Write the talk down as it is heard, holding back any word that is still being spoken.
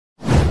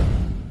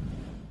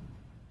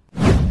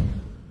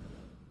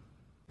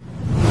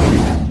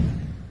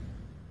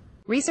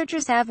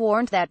researchers have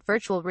warned that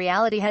virtual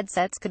reality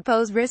headsets could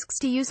pose risks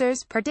to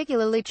users,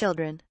 particularly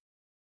children.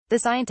 The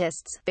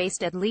scientists,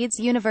 based at Leeds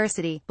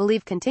University,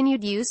 believe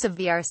continued use of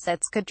VR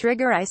sets could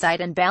trigger eyesight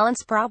and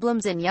balance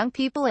problems in young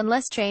people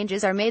unless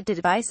changes are made to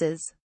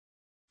devices.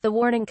 The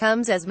warning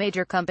comes as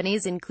major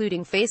companies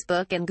including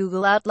Facebook and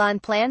Google outline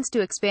plans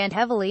to expand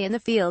heavily in the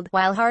field,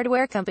 while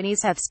hardware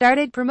companies have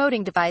started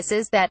promoting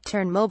devices that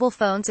turn mobile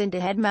phones into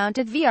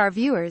head-mounted VR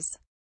viewers.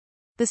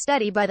 The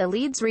study by the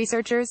Leeds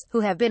researchers,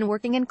 who have been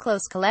working in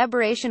close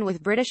collaboration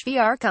with British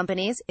VR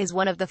companies, is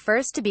one of the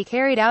first to be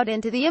carried out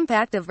into the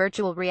impact of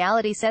virtual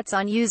reality sets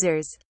on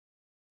users.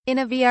 In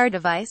a VR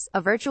device, a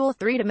virtual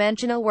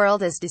three-dimensional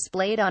world is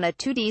displayed on a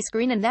 2D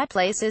screen and that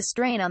places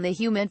strain on the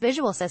human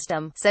visual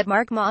system, said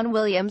Mark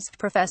Vaughan-Williams,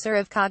 professor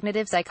of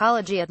cognitive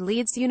psychology at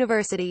Leeds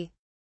University.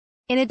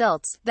 In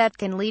adults, that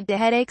can lead to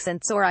headaches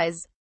and sore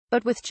eyes.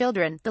 But with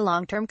children, the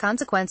long-term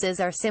consequences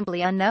are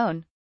simply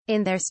unknown.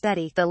 In their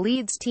study, the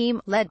Leeds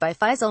team, led by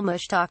Faisal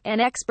Mushtaq,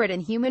 an expert in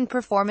human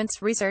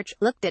performance research,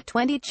 looked at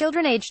 20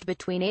 children aged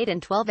between 8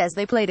 and 12 as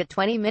they played a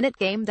 20-minute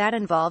game that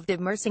involved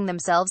immersing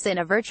themselves in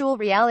a virtual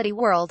reality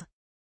world.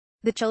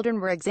 The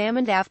children were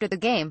examined after the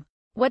game.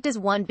 What does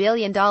 $1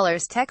 billion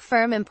tech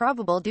firm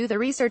Improbable do? The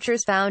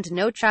researchers found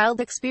no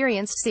child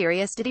experienced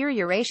serious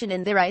deterioration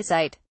in their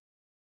eyesight.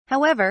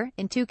 However,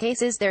 in 2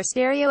 cases their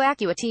stereo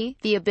acuity,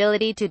 the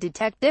ability to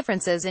detect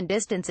differences in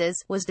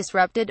distances, was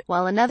disrupted,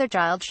 while another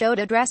child showed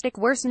a drastic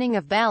worsening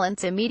of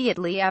balance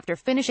immediately after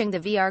finishing the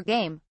VR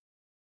game.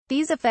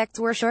 These effects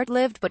were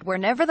short-lived but were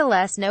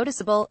nevertheless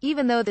noticeable,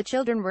 even though the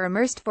children were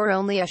immersed for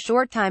only a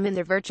short time in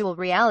their virtual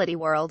reality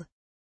world.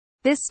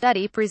 This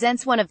study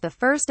presents one of the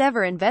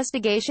first-ever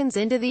investigations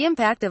into the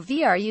impact of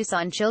VR use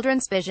on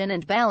children's vision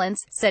and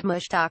balance, said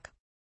Mushtaq.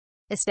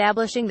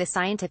 Establishing the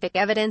scientific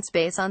evidence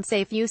base on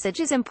safe usage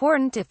is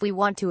important if we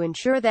want to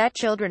ensure that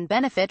children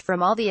benefit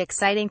from all the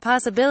exciting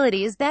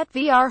possibilities that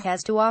VR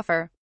has to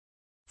offer.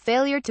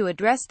 Failure to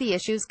address the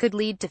issues could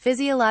lead to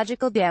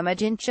physiological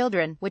damage in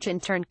children, which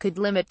in turn could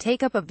limit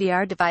take-up of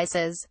VR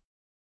devices.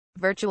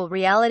 Virtual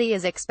reality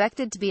is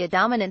expected to be a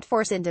dominant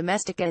force in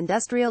domestic and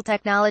industrial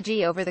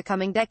technology over the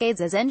coming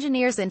decades as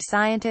engineers and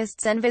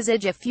scientists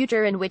envisage a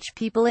future in which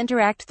people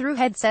interact through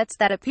headsets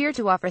that appear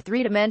to offer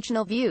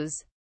three-dimensional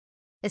views.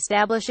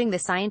 Establishing the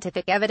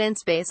scientific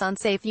evidence base on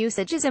safe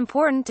usage is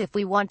important if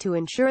we want to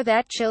ensure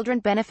that children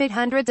benefit.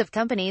 Hundreds of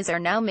companies are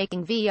now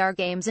making VR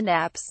games and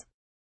apps.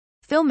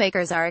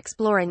 Filmmakers are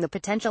exploring the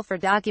potential for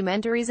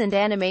documentaries and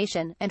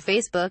animation, and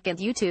Facebook and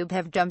YouTube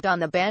have jumped on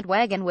the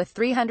bandwagon with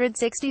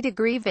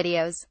 360-degree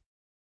videos.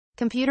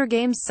 Computer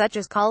games such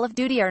as Call of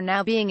Duty are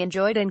now being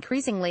enjoyed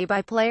increasingly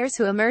by players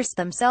who immerse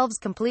themselves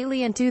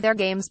completely into their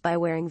games by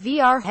wearing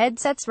VR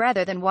headsets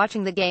rather than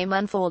watching the game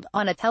unfold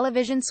on a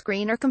television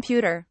screen or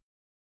computer.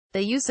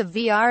 The use of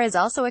VR is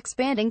also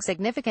expanding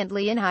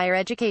significantly in higher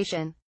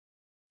education.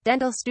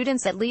 Dental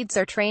students at Leeds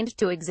are trained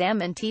to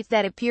examine teeth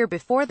that appear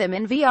before them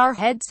in VR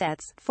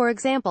headsets, for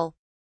example.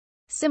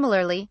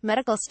 Similarly,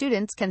 medical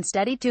students can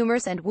study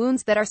tumors and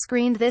wounds that are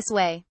screened this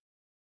way.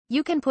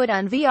 You can put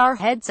on VR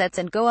headsets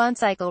and go on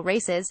cycle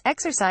races,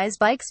 exercise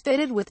bikes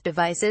fitted with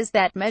devices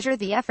that measure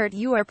the effort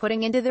you are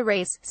putting into the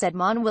race, said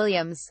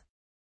Vaughan-Williams.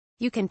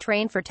 You can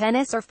train for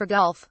tennis or for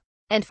golf.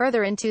 And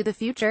further into the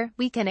future,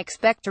 we can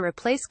expect to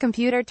replace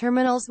computer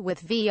terminals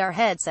with VR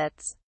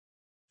headsets.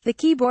 The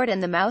keyboard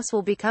and the mouse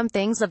will become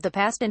things of the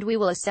past and we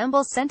will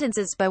assemble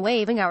sentences by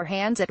waving our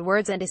hands at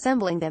words and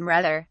assembling them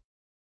rather.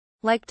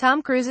 Like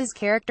Tom Cruise's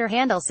character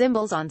handle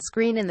symbols on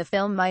screen in the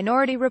film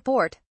Minority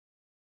Report.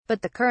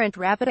 But the current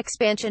rapid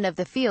expansion of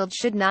the field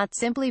should not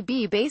simply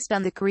be based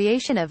on the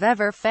creation of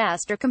ever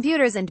faster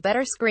computers and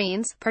better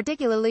screens,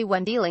 particularly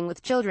when dealing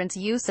with children's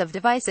use of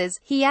devices.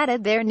 He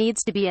added there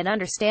needs to be an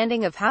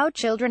understanding of how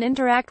children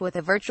interact with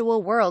a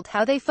virtual world,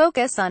 how they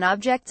focus on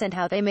objects and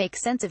how they make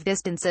sense of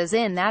distances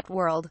in that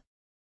world.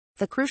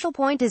 The crucial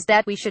point is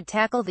that we should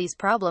tackle these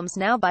problems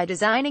now by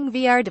designing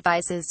VR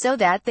devices so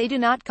that they do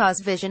not cause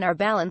vision or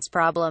balance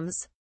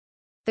problems.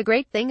 The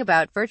great thing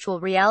about virtual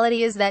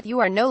reality is that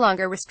you are no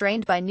longer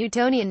restrained by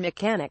Newtonian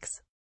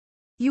mechanics.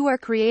 You are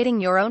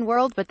creating your own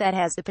world, but that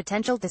has the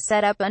potential to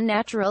set up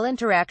unnatural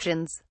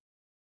interactions.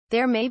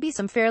 There may be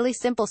some fairly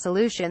simple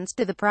solutions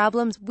to the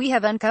problems we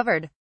have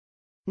uncovered.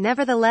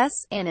 Nevertheless,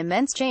 an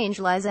immense change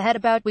lies ahead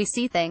about we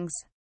see things.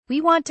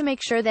 We want to make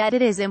sure that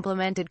it is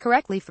implemented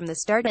correctly from the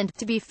start, and,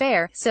 to be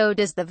fair, so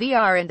does the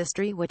VR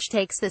industry, which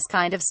takes this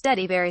kind of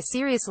study very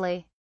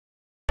seriously.